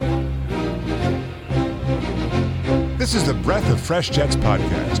This is the Breath of Fresh Jets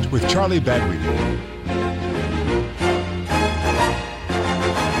podcast with Charlie Bagweed.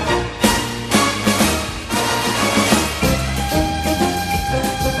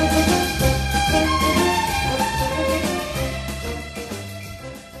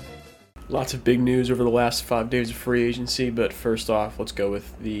 Lots of big news over the last 5 days of free agency, but first off, let's go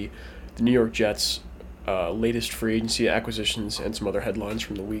with the New York Jets' latest free agency acquisitions and some other headlines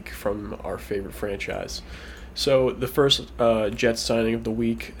from the week from our favorite franchise. So the first Jets signing of the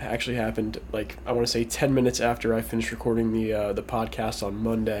week actually happened, I want to say 10 minutes after I finished recording the podcast on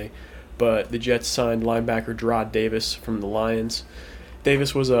Monday, but the Jets signed linebacker Gerard Davis from the Lions.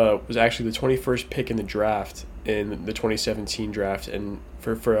 Davis was actually the 21st pick in the draft in the 2017 draft and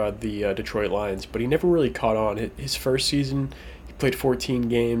for the Detroit Lions, but he never really caught on. His first season, he played 14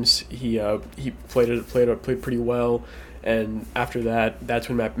 games. He played pretty well, and after that, that's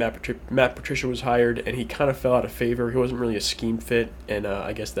when Matt Patricia was hired, and he kind of fell out of favor. He wasn't really a scheme fit, and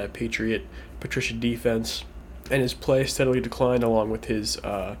I guess that Patricia defense, and his play steadily declined along with his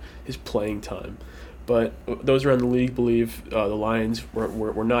playing time. But those around the league believe the Lions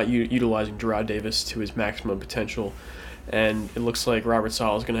were not utilizing Gerard Davis to his maximum potential, and it looks like Robert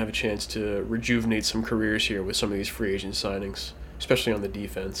Saleh is going to have a chance to rejuvenate some careers here with some of these free agent signings, especially on the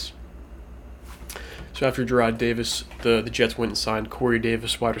defense. So after Gerard Davis, the Jets went and signed Corey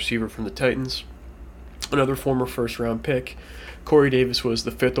Davis, wide receiver from the Titans, another former first-round pick. Corey Davis was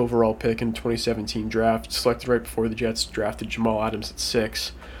the 5th overall pick in the 2017 draft, selected right before the Jets drafted Jamal Adams at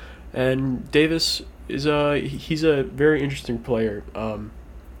 6. And Davis he's a very interesting player.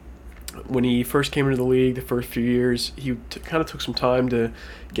 When he first came into the league, the first few years, he kind of took some time to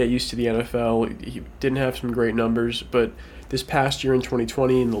get used to the NFL. He didn't have some great numbers, but this past year in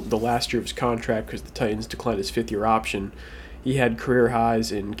 2020, and the last year of his contract, because the Titans declined his 5th-year option, he had career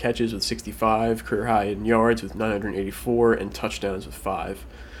highs in catches with 65, career high in yards with 984, and touchdowns with 5.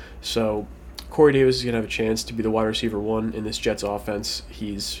 So Corey Davis is going to have a chance to be the wide receiver 1 in this Jets offense.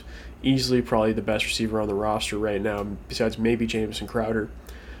 He's easily probably the best receiver on the roster right now, besides maybe Jamison Crowder.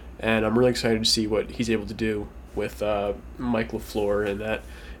 And I'm really excited to see what he's able to do with Mike LaFleur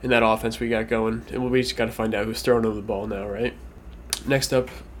and that offense we got going. And we just got to find out who's throwing over the ball now, right? Next up,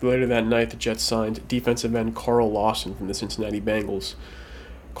 later that night, the Jets signed defensive end Carl Lawson from the Cincinnati Bengals.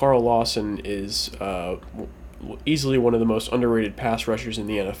 Carl Lawson is easily one of the most underrated pass rushers in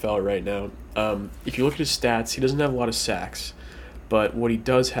the NFL right now. If you look at his stats, he doesn't have a lot of sacks, but what he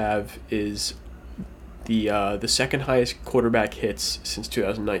does have is the second highest quarterback hits since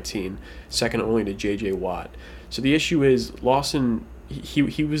 2019, second only to J.J. Watt. So the issue is Lawson, he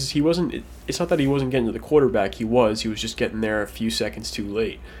wasn't. It's not that he wasn't getting to the quarterback. He was just getting there a few seconds too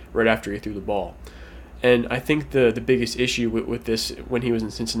late, right after he threw the ball. And I think the biggest issue with this when he was in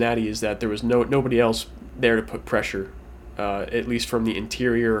Cincinnati is that there was nobody else there to put pressure, at least from the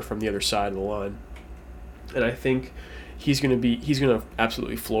interior or from the other side of the line. And I think he's going to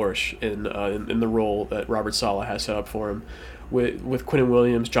absolutely flourish in the role that Robert Saleh has set up for him, with Quinnen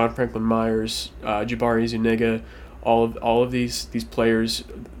Williams, John Franklin Myers, Jabari Zuniga, all of these players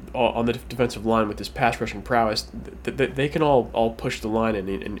on the defensive line with this pass rushing prowess. They can all push the line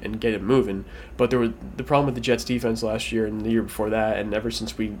and get it moving. But there was the problem with the Jets defense last year and the year before that, and ever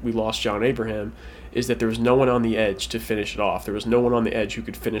since we lost John Abraham, is that there was no one on the edge to finish it off. There was no one on the edge who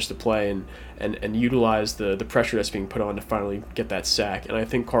could finish the play and utilize the pressure that's being put on to finally get that sack. And I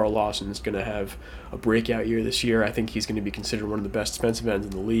think Carl Lawson is going to have a breakout year this year. I think he's going to be considered one of the best defensive ends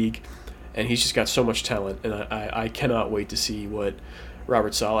in the league. And he's just got so much talent, and I cannot wait to see what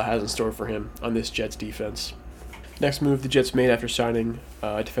Robert Saleh has in store for him on this Jets defense. Next move the Jets made after signing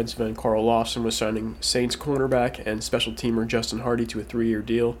defensive end Carl Lawson was signing Saints cornerback and special teamer Justin Hardy to a 3-year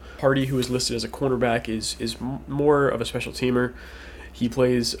deal. Hardy, who is listed as a cornerback, is more of a special teamer. He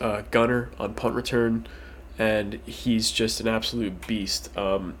plays gunner on punt return, and he's just an absolute beast.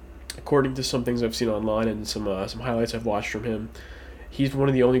 According to some things I've seen online and some highlights I've watched from him, he's one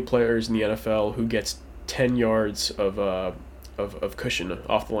of the only players in the NFL who gets 10 yards of cushion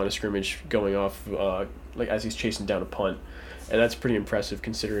off the line of scrimmage going off as he's chasing down a punt, and that's pretty impressive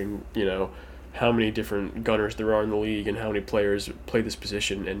considering how many different gunners there are in the league and how many players play this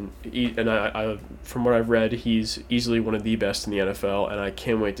position. And I from what I've read, he's easily one of the best in the NFL, and I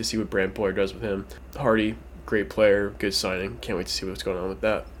can't wait to see what Brant Boyer does with him. Hardy, great player, good signing. Can't wait to see what's going on with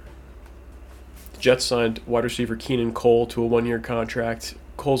that. The Jets signed wide receiver Keenan Cole to a 1-year contract.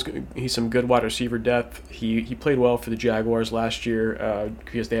 He's some good wide receiver depth. He played well for the Jaguars last year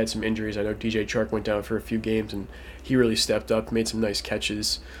because they had some injuries. I know DJ Chark went down for a few games, and he really stepped up, made some nice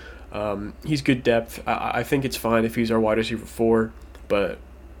catches. He's good depth. I think it's fine if he's our wide receiver 4, but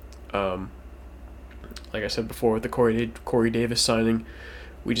like I said before, with the Corey Davis signing,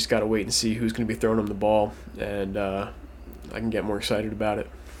 we just got to wait and see who's going to be throwing him the ball, and I can get more excited about it.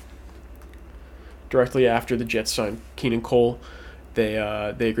 Directly after the Jets signed Keenan Cole, they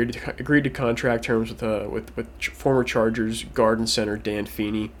agreed to contract terms with former Chargers guard and center Dan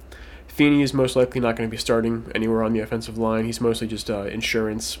Feeney. Feeney is most likely not going to be starting anywhere on the offensive line. He's mostly just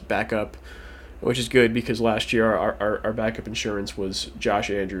insurance backup, which is good because last year our backup insurance was Josh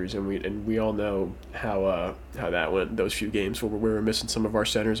Andrews, and we all know how that went those few games where we were missing some of our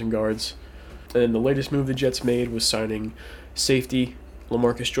centers and guards. And then the latest move the Jets made was signing safety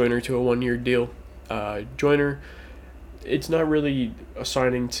LaMarcus Joyner to a 1-year deal. Joyner, it's not really a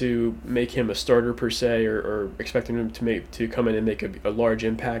signing to make him a starter per se, or expecting him to come in and make a large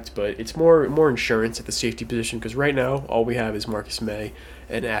impact, but it's more insurance at the safety position because right now all we have is Marcus May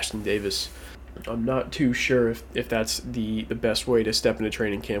and Ashton Davis. I'm not too sure if that's the best way to step into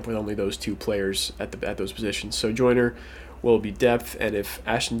training camp with only those two players at those positions. So Joyner will be depth, and if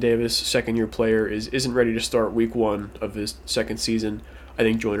Ashton Davis, second-year player, isn't ready to start week 1 of his second season, I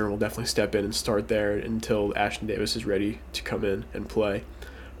think Joyner will definitely step in and start there until Ashton Davis is ready to come in and play.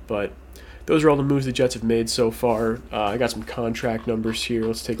 But those are all the moves the Jets have made so far. I got some contract numbers here.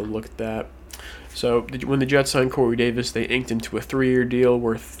 Let's take a look at that. So when the Jets signed Corey Davis, they inked into a 3-year deal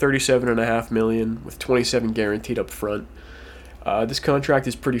worth $37.5 million with $27 guaranteed up front. This contract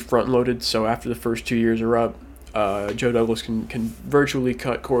is pretty front-loaded, so after the first 2 years are up, Joe Douglas can virtually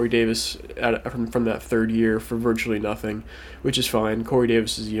cut Corey Davis from that third year for virtually nothing, which is fine. Corey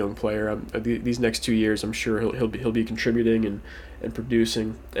Davis is a young player. These next 2 years, I'm sure he'll be contributing and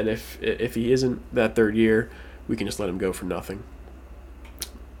producing. And if he isn't that third year, we can just let him go for nothing.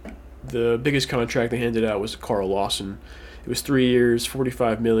 The biggest contract they handed out was Carl Lawson. It was 3 years,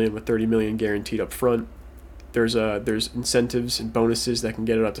 $45 million with $30 million guaranteed up front. There's incentives and bonuses that can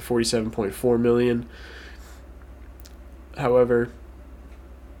get it up to $47.4 million. However,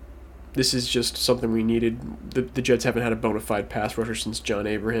 this is just something we needed. The Jets haven't had a bona fide pass rusher since John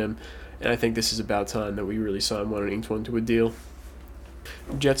Abraham, and I think this is about time that we really sign one and inked one to a deal.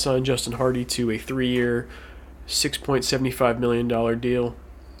 The Jets signed Justin Hardy to a 3-year, $6.75 million deal.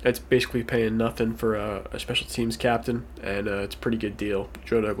 That's basically paying nothing for a special teams captain, and it's a pretty good deal.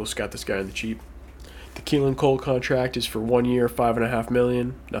 Joe Douglas got this guy on the cheap. The Keelan Cole contract is for 1 year, $5.5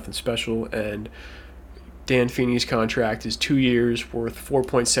 million, nothing special, and Dan Feeney's contract is 2 years worth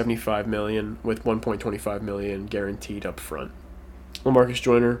 $4.75 million with $1.25 million guaranteed up front. LaMarcus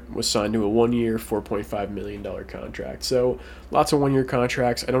Joyner was signed to a 1-year, $4.5 million contract. So lots of 1-year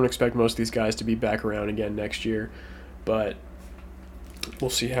contracts. I don't expect most of these guys to be back around again next year, but we'll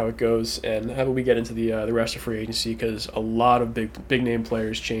see how it goes. And how do we get into the rest of free agency? Because a lot of big name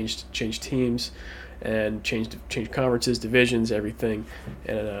players changed teams and changed conferences, divisions, everything.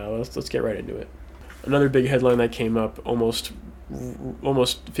 And let's get right into it. Another big headline that came up almost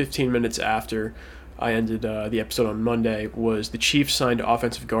 15 minutes after I ended the episode on Monday was the Chiefs signed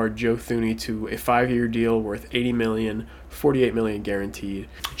offensive guard Joe Thuney to a 5-year deal worth $80 million, $48 million guaranteed.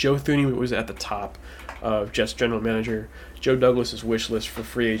 Joe Thuney was at the top of Jets general manager Joe Douglas's wish list for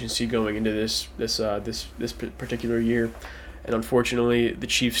free agency going into this particular year, and unfortunately the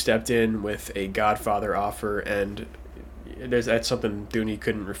Chiefs stepped in with a Godfather offer, and that's something Thuney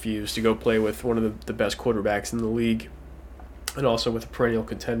couldn't refuse, to go play with one of the best quarterbacks in the league, and also with a perennial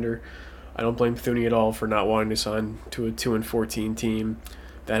contender. I don't blame Thuney at all for not wanting to sign to a 2-14 team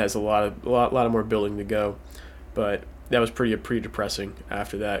that has a lot of more building to go. But that was pretty depressing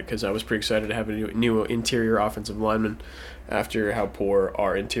after that, because I was pretty excited to have a new interior offensive lineman after how poor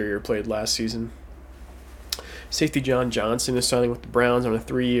our interior played last season. Safety John Johnson is signing with the Browns on a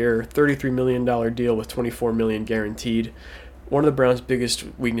 3-year, $33 million deal with $24 million guaranteed. One of the Browns' biggest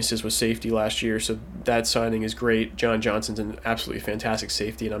weaknesses was safety last year, so that signing is great. John Johnson's an absolutely fantastic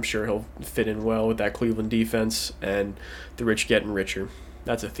safety, and I'm sure he'll fit in well with that Cleveland defense and the rich getting richer.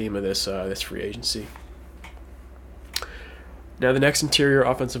 That's a theme of this free agency. Now, the next interior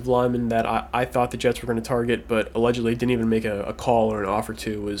offensive lineman that I thought the Jets were going to target, but allegedly didn't even make a call or an offer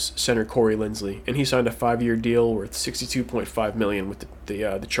to, was center Corey Linsley, and he signed a 5-year deal worth $62.5 million with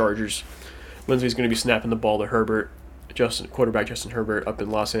the Chargers. Linsley's going to be snapping the ball to quarterback Justin Herbert up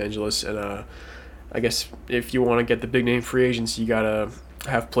in Los Angeles, and I guess if you want to get the big name free agents, you gotta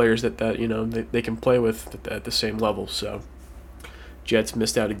have players that they can play with at the same level. So Jets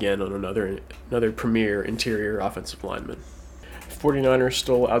missed out again on another premier interior offensive lineman. 49ers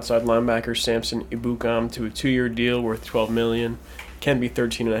stole outside linebacker Samson Ebukam to a 2-year deal worth $12 million, can be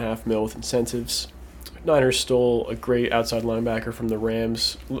 $13.5 million with incentives. Niners stole a great outside linebacker from the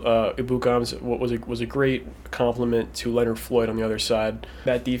Rams. Ibukam was a great compliment to Leonard Floyd on the other side.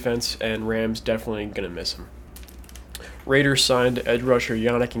 That defense and Rams definitely going to miss him. Raiders signed edge rusher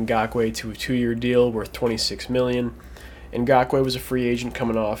Yannick Ngakoue to a 2-year deal worth $26 million. Ngakoue was a free agent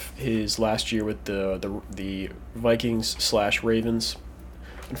coming off his last year with the Vikings/Ravens.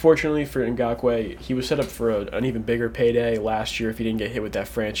 Unfortunately for Ngakoue, he was set up for an even bigger payday last year if he didn't get hit with that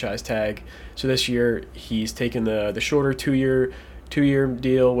franchise tag. So this year he's taken the shorter 2-year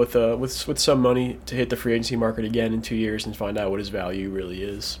deal with some money to hit the free agency market again in 2 years and find out what his value really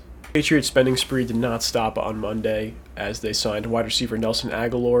is. Patriots spending spree did not stop on Monday as they signed wide receiver Nelson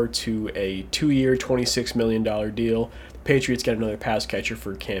Agholor to a 2-year, $26 million deal. The Patriots get another pass catcher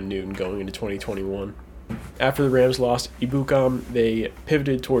for Cam Newton going into 2021. After the Rams lost Ibukam, they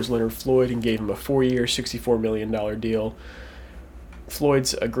pivoted towards Leonard Floyd and gave him a 4-year, $64 million deal.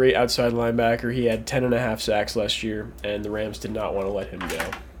 Floyd's a great outside linebacker. He had 10.5 sacks last year, and the Rams did not want to let him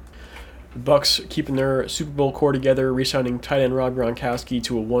go. The Bucs keeping their Super Bowl core together, re-signing tight end Rob Gronkowski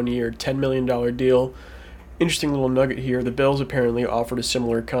to a 1-year, $10 million deal. Interesting little nugget here. The Bills apparently offered a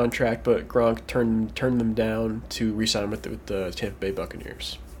similar contract, but Gronk turned them down to re-sign with the Tampa Bay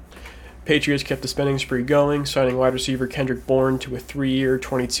Buccaneers. Patriots kept the spending spree going, signing wide receiver Kendrick Bourne to a 3-year,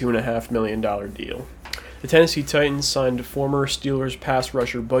 $22.5 million deal. The Tennessee Titans signed former Steelers pass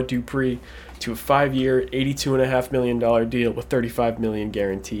rusher Bud Dupree to a 5-year, $82.5 million deal with $35 million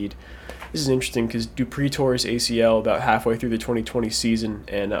guaranteed. This is interesting because Dupree tore his ACL about halfway through the 2020 season,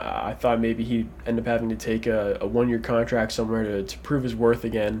 and I thought maybe he'd end up having to take a 1-year contract somewhere to prove his worth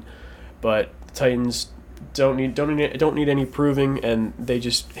again, but the Titans don't need any proving, and they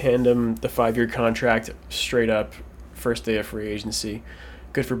just hand him the 5-year contract straight up first day of free agency.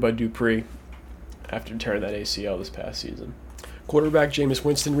 Good for Bud Dupree after tearing that ACL this past season. Quarterback Jameis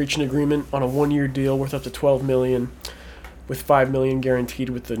Winston reached an agreement on a 1-year deal worth up to $12 million, with $5 million guaranteed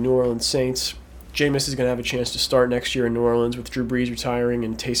with the New Orleans Saints. Jameis is going to have a chance to start next year in New Orleans with Drew Brees retiring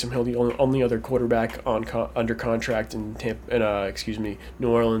and Taysom Hill the only other quarterback under contract in New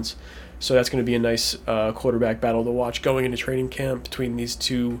Orleans. So that's going to be a nice quarterback battle to watch going into training camp between these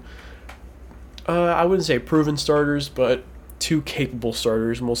two, I wouldn't say proven starters, but two capable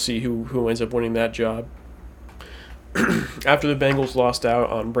starters, and we'll see who ends up winning that job. After the Bengals lost out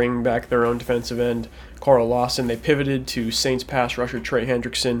on bringing back their own defensive end, Carl Lawson, they pivoted to Saints pass rusher Trey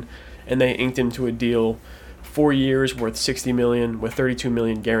Hendrickson, and they inked into a deal 4 years worth $60 million with $32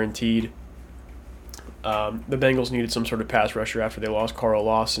 million guaranteed. The Bengals needed some sort of pass rusher after they lost Carl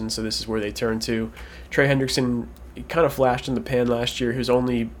Lawson, so this is where they turned to. Trey Hendrickson, he kind of flashed in the pan last year. His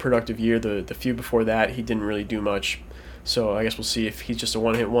only productive year, the few before that, he didn't really do much. So I guess we'll see if he's just a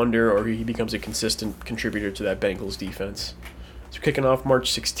one-hit wonder or he becomes a consistent contributor to that Bengals defense. So kicking off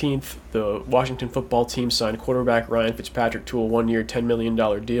March 16th, the Washington football team signed quarterback Ryan Fitzpatrick to a 1-year, $10 million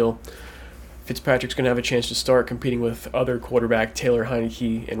deal. Fitzpatrick's going to have a chance to start competing with other quarterback Taylor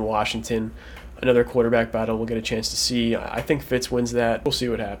Heineke in Washington. Another quarterback battle we'll get a chance to see. I think Fitz wins that. We'll see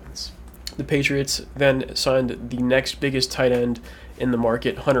what happens. The Patriots then signed the next biggest tight end in the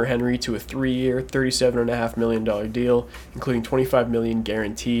market, Hunter Henry, to a 3-year, $37.5 million deal, including $25 million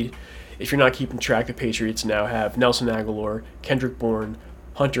guaranteed. If you're not keeping track, the Patriots now have Nelson Agholor, Kendrick Bourne,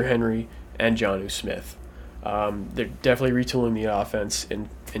 Hunter Henry, and Jonnu Smith. They're definitely retooling the offense in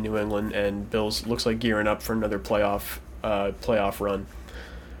New England, and Bills looks like gearing up for another playoff run.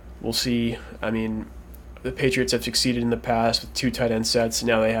 We'll see. I mean, the Patriots have succeeded in the past with 2 tight end sets.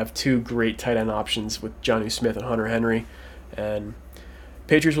 Now they have 2 great tight end options with Jonnu Smith and Hunter Henry. And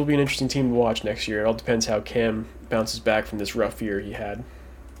Patriots will be an interesting team to watch next year. It all depends how Cam bounces back from this rough year he had.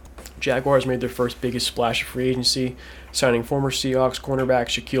 Jaguars made their first biggest splash of free agency, signing former Seahawks cornerback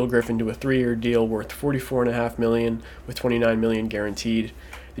Shaquille Griffin to a 3-year deal worth $44.5 million with $29 million guaranteed.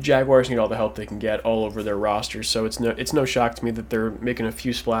 The Jaguars need all the help they can get all over their roster, so it's no shock to me that they're making a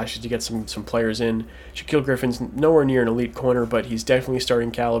few splashes to get some players in. Shaquille Griffin's nowhere near an elite corner, but he's definitely starting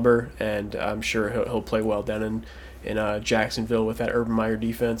caliber, and I'm sure he'll play well down in Jacksonville with that Urban Meyer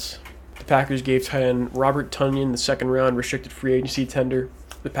defense. The Packers gave tight end Robert Tonyan the second-round restricted free agency tender.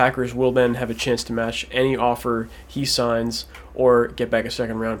 The Packers will then have a chance to match any offer he signs or get back a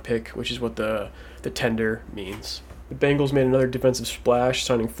second-round pick, which is what the tender means. The Bengals made another defensive splash,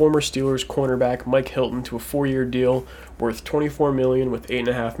 signing former Steelers cornerback Mike Hilton to a 4-year deal worth $24 million with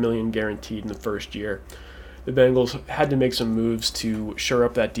 $8.5 million guaranteed in the first year. The Bengals had to make some moves to shore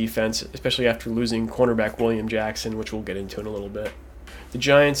up that defense, especially after losing cornerback William Jackson, which we'll get into in a little bit. The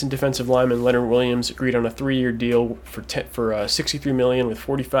Giants and defensive lineman Leonard Williams agreed on a 3-year deal for $63 million with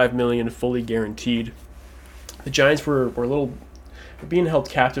 $45 million fully guaranteed. The Giants were a little being held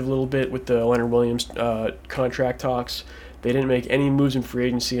captive a little bit with the Leonard Williams contract talks. They didn't make any moves in free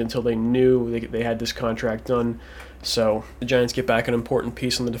agency until they knew they had this contract done. So the Giants get back an important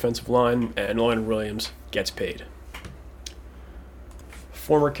piece on the defensive line, and Leonard Williams gets paid.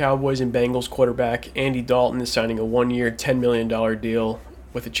 Former Cowboys and Bengals quarterback Andy Dalton is signing a one-year, $10 million deal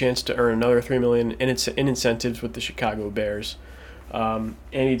with a chance to earn another $3 million in incentives with the Chicago Bears.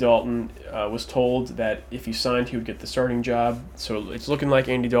 Andy Dalton was told that if he signed, he would get the starting job. So it's looking like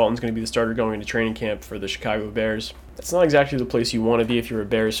Andy Dalton's going to be the starter going into training camp for the Chicago Bears. It's not exactly the place you want to be if you're a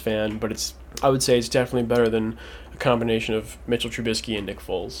Bears fan, but I would say it's definitely better than a combination of Mitchell Trubisky and Nick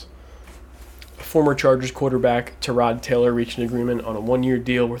Foles. Former Chargers quarterback Tyrod Taylor reached an agreement on a one-year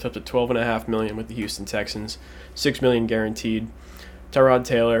deal worth up to $12.5 million with the Houston Texans, $6 million guaranteed. Tyrod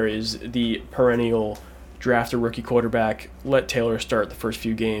Taylor is the perennial draft a rookie quarterback, let Taylor start the first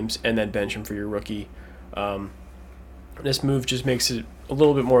few games, and then bench him for your rookie. This move just makes it a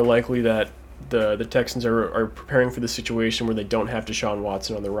little bit more likely that the Texans are preparing for the situation where they don't have Deshaun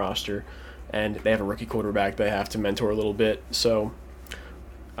Watson on their roster, and they have a rookie quarterback they have to mentor a little bit. So,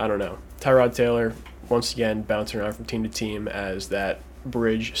 I don't know. Tyrod Taylor, once again, bouncing around from team to team as that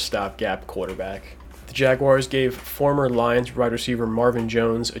bridge stopgap quarterback. The Jaguars gave former Lions wide receiver Marvin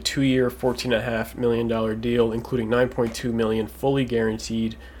Jones a 2-year, $14.5 million deal, including $9.2 million fully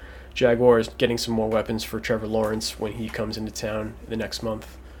guaranteed. Jaguars getting some more weapons for Trevor Lawrence when he comes into town the next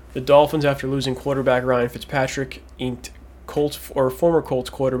month. The Dolphins, after losing quarterback Ryan Fitzpatrick, inked former Colts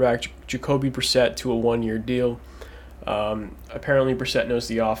quarterback Jacoby Brissett to a one-year deal. Apparently Brissett knows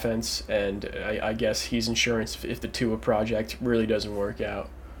the offense, and I guess he's insurance if the Tua project really doesn't work out.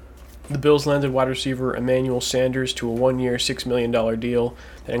 The Bills landed wide receiver Emmanuel Sanders to a one-year, $6 million deal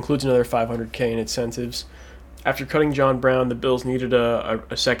that includes another $500K in incentives. After cutting John Brown, the Bills needed a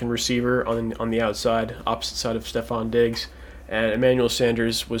second receiver on the outside, opposite side of Stephon Diggs, and Emmanuel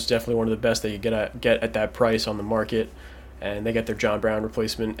Sanders was definitely one of the best they could get at that price on the market, and they get their John Brown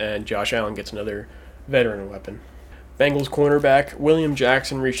replacement, and Josh Allen gets another veteran weapon. Bengals cornerback William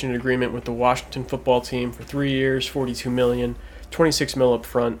Jackson reached an agreement with the Washington football team for 3 years, $42 million, $26 million up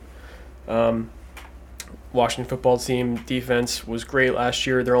front. Washington football team defense was great last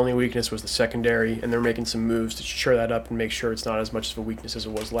year. Their only weakness was the secondary, and they're making some moves to shore that up and make sure it's not as much of a weakness as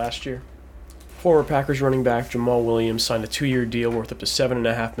it was last year. Former Packers running back Jamal Williams signed a 2-year deal worth up to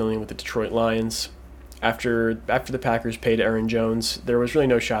 $7.5 million with the Detroit Lions. After the Packers paid Aaron Jones, there was really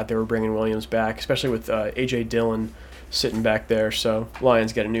no shot they were bringing Williams back, especially with A.J. Dillon sitting back there, so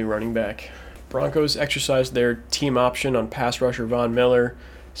Lions get a new running back. Broncos exercised their team option on pass rusher Von Miller,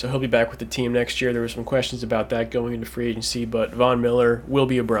 so he'll be back with the team next year. There were some questions about that going into free agency, but Von Miller will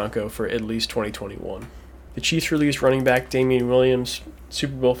be a Bronco for at least 2021. The Chiefs released running back Damian Williams,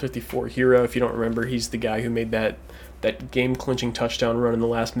 Super Bowl 54 hero. If you don't remember, he's the guy who made that game-clinching touchdown run in the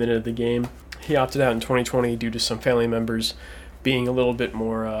last minute of the game. He opted out in 2020 due to some family members being a little bit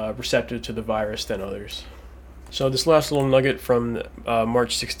more receptive to the virus than others. So this last little nugget from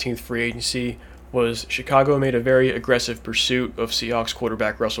March 16th free agency was Chicago made a very aggressive pursuit of Seahawks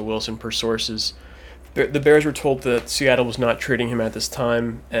quarterback Russell Wilson per sources. The Bears were told that Seattle was not trading him at this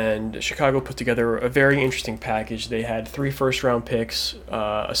time, and Chicago put together a very interesting package. They had 3 first-round picks,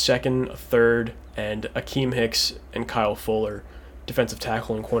 a second, a third, and Akeem Hicks and Kyle Fuller, defensive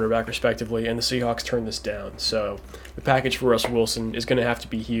tackle and cornerback respectively, and the Seahawks turned this down. So the package for Russell Wilson is going to have to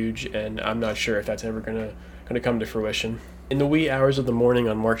be huge, and I'm not sure if that's ever going to come to fruition. In the wee hours of the morning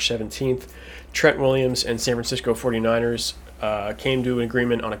on March 17th, Trent Williams and San Francisco 49ers came to an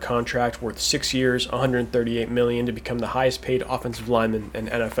agreement on a contract worth 6 years, $138 million, to become the highest-paid offensive lineman in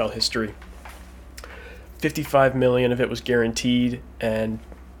NFL history. $55 million of it was guaranteed, and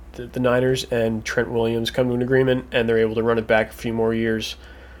the Niners and Trent Williams come to an agreement, and they're able to run it back a few more years.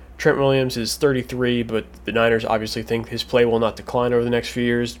 Trent Williams is 33, but the Niners obviously think his play will not decline over the next few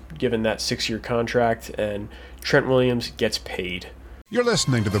years, given that 6-year contract, and Trent Williams gets paid. You're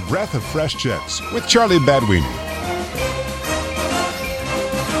listening to The Breath of Fresh Jets with Charlie Badweeny.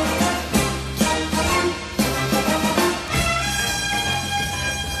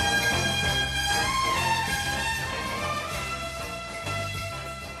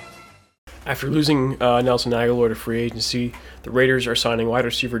 After losing Nelson Aguilar to free agency, the Raiders are signing wide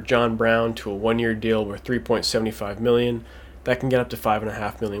receiver John Brown to a 1-year deal worth $3.75 million. That can get up to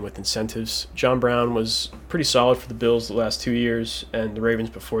 $5.5 million with incentives. John Brown was pretty solid for the Bills the last 2 years, and the Ravens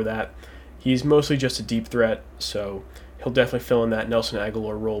before that. He's mostly just a deep threat, so he'll definitely fill in that Nelson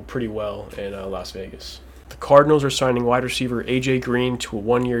Aguilar role pretty well in Las Vegas. The Cardinals are signing wide receiver A.J. Green to a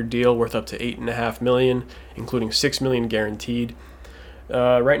 1-year deal worth up to $8.5 million, including $6 million guaranteed.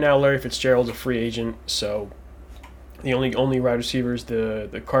 Right now, Larry Fitzgerald's a free agent, so The only wide receivers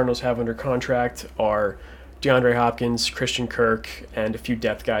the Cardinals have under contract are DeAndre Hopkins, Christian Kirk, and a few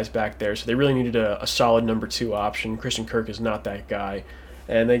depth guys back there. So they really needed a solid number 2 option. Christian Kirk is not that guy.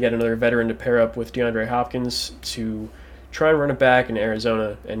 And they get another veteran to pair up with DeAndre Hopkins to try and run it back in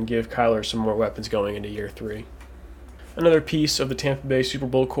Arizona and give Kyler some more weapons going into year 3. Another piece of the Tampa Bay Super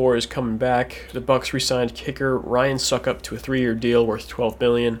Bowl core is coming back. The Bucs re-signed kicker Ryan Suckup to a 3-year deal worth $12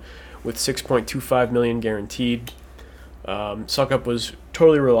 million, with $6.25 million guaranteed. Suckup was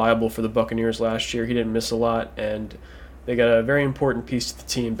totally reliable for the Buccaneers last year. He didn't miss a lot, and they got a very important piece to the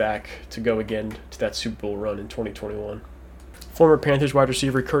team back to go again to that Super Bowl run in 2021. Former Panthers wide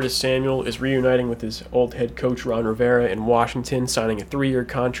receiver Curtis Samuel is reuniting with his old head coach Ron Rivera in Washington, signing a 3-year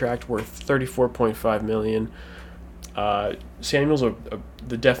contract worth $34.5 million. Samuel's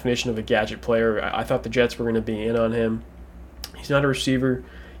the definition of a gadget player. I thought the Jets were going to be in on him. He's not a receiver.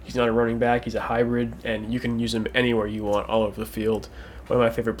 He's not a running back. He's a hybrid, and you can use him anywhere you want, all over the field. One of my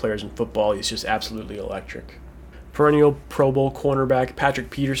favorite players in football. He's just absolutely electric. Perennial Pro Bowl cornerback Patrick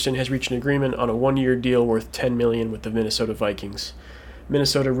Peterson has reached an agreement on a 1-year deal worth $10 million with the Minnesota Vikings.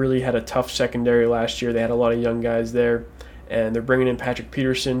 Minnesota really had a tough secondary last year. They had a lot of young guys there, and they're bringing in Patrick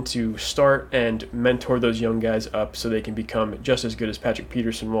Peterson to start and mentor those young guys up so they can become just as good as Patrick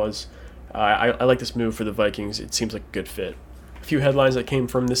Peterson was. I like this move for the Vikings. It seems like a good fit. A few headlines that came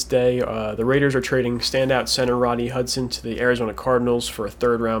from this day. The Raiders are trading standout center Rodney Hudson to the Arizona Cardinals for a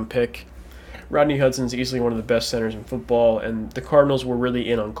 3rd-round pick. Rodney Hudson's easily one of the best centers in football, and the Cardinals were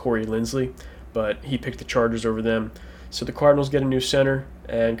really in on Corey Linsley, but he picked the Chargers over them. So the Cardinals get a new center,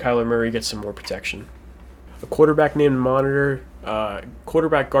 and Kyler Murray gets some more protection. A quarterback named Monitor,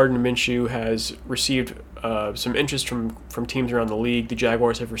 quarterback Gardner Minshew has received some interest from teams around the league. The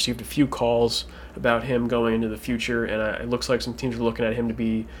Jaguars have received a few calls about him going into the future, and it looks like some teams are looking at him to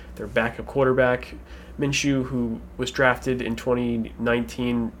be their backup quarterback. Minshew, who was drafted in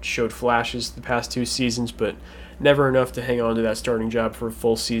 2019, showed flashes the past 2 seasons, but never enough to hang on to that starting job for a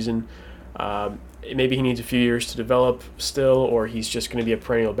full season. Maybe he needs a few years to develop still, or he's just going to be a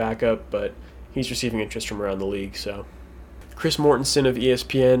perennial backup, but he's receiving interest from around the league. So, Chris Mortensen of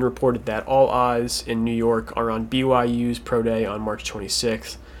ESPN reported that all eyes in New York are on BYU's Pro Day on March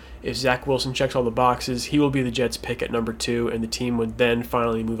 26th. If Zach Wilson checks all the boxes, he will be the Jets' pick at number 2, and the team would then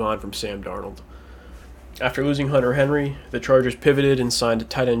finally move on from Sam Darnold. After losing Hunter Henry, the Chargers pivoted and signed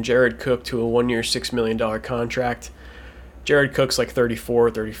tight end Jared Cook to a 1-year, $6 million contract. Jared Cook's like 34,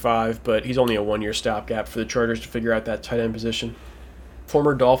 35, but he's only a 1-year stopgap for the Chargers to figure out that tight end position.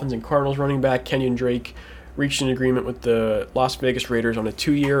 Former Dolphins and Cardinals running back Kenyon Drake reached an agreement with the Las Vegas Raiders on a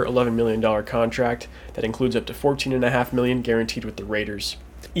 2-year, $11 million contract that includes up to $14.5 million guaranteed with the Raiders.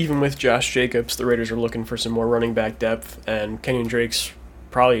 Even with Josh Jacobs, the Raiders are looking for some more running back depth, and Kenyon Drake's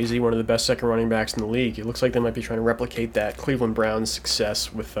probably easily one of the best second running backs in the league. It looks like they might be trying to replicate that Cleveland Browns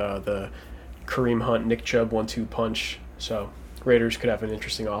success with the Kareem Hunt, Nick Chubb 1-2 punch. So Raiders could have an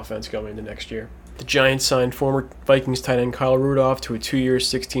interesting offense going into next year. The Giants signed former Vikings tight end Kyle Rudolph to a 2-year,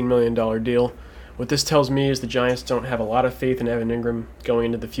 $16 million deal. What this tells me is the Giants don't have a lot of faith in Evan Ingram going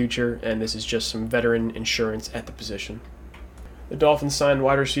into the future, and this is just some veteran insurance at the position. The Dolphins signed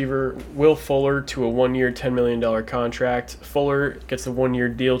wide receiver Will Fuller to a 1-year, $10 million contract. Fuller gets the 1-year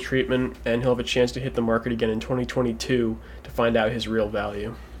deal treatment, and he'll have a chance to hit the market again in 2022 to find out his real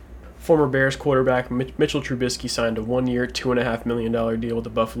value. Former Bears quarterback Mitchell Trubisky signed a 1-year, $2.5 million deal with the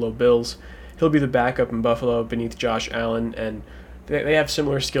Buffalo Bills. He'll be the backup in Buffalo beneath Josh Allen, and they have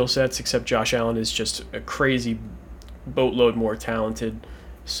similar skill sets, except Josh Allen is just a crazy boatload more talented.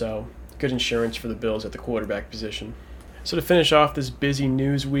 So good insurance for the Bills at the quarterback position. So to finish off this busy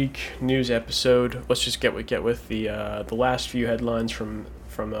news episode, let's just get with the last few headlines from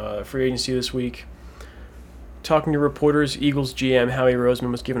free agency this week. Talking to reporters, Eagles GM Howie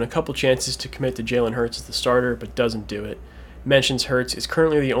Roseman was given a couple chances to commit to Jalen Hurts as the starter, but doesn't do it. Mentions Hurts is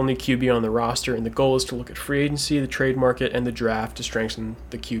currently the only QB on the roster, and the goal is to look at free agency, the trade market, and the draft to strengthen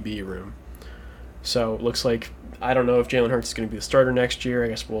the QB room. So it looks like, I don't know if Jalen Hurts is going to be the starter next year. I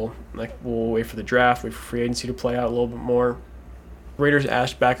guess we'll wait for the draft, wait for free agency to play out a little bit more. Raiders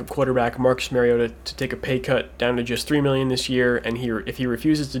asked backup quarterback Marcus Mariota to take a pay cut down to just $3 million this year, and if he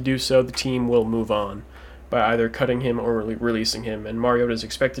refuses to do so, the team will move on by either cutting him or releasing him. And Mariota is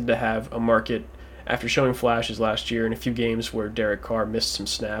expected to have a market after showing flashes last year in a few games where Derek Carr missed some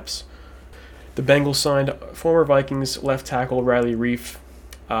snaps. The Bengals signed former Vikings left tackle Riley Reiff.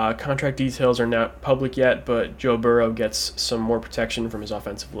 Contract details are not public yet, but Joe Burrow gets some more protection from his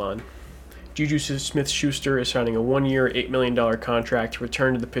offensive line. Juju Smith-Schuster is signing a 1-year, $8 million contract to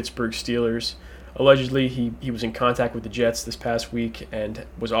return to the Pittsburgh Steelers. Allegedly, he was in contact with the Jets this past week and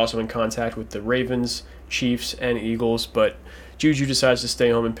was also in contact with the Ravens, Chiefs, and Eagles, but Juju decides to stay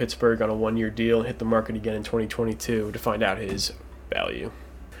home in Pittsburgh on a one-year deal and hit the market again in 2022 to find out his value.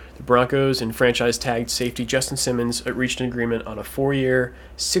 The Broncos and franchise-tagged safety Justin Simmons reached an agreement on a 4-year,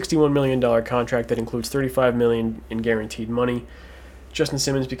 $61 million contract that includes $35 million in guaranteed money. Justin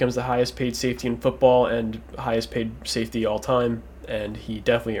Simmons becomes the highest-paid safety in football and highest-paid safety all time, and he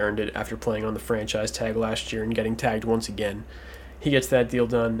definitely earned it after playing on the franchise tag last year and getting tagged once again. He gets that deal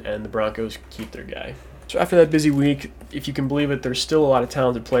done, and the Broncos keep their guy. So after that busy week, if you can believe it, there's still a lot of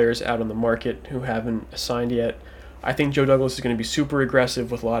talented players out on the market who haven't signed yet. I think Joe Douglas is going to be super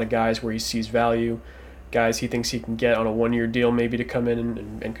aggressive with a lot of guys where he sees value, guys he thinks he can get on a one-year deal maybe to come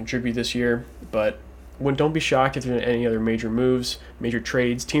in and contribute this year. But don't be shocked if there are any other major moves, major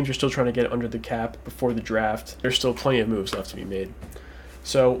trades. Teams are still trying to get under the cap before the draft. There's still plenty of moves left to be made.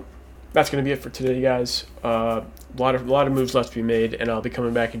 So that's going to be it for today, guys. A lot of moves left to be made, and I'll be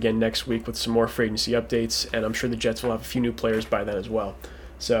coming back again next week with some more free agency updates, and I'm sure the Jets will have a few new players by then as well.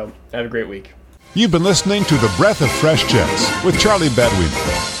 So have a great week. You've been listening to The Breath of Fresh Jets with Charlie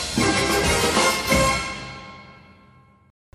Badweed.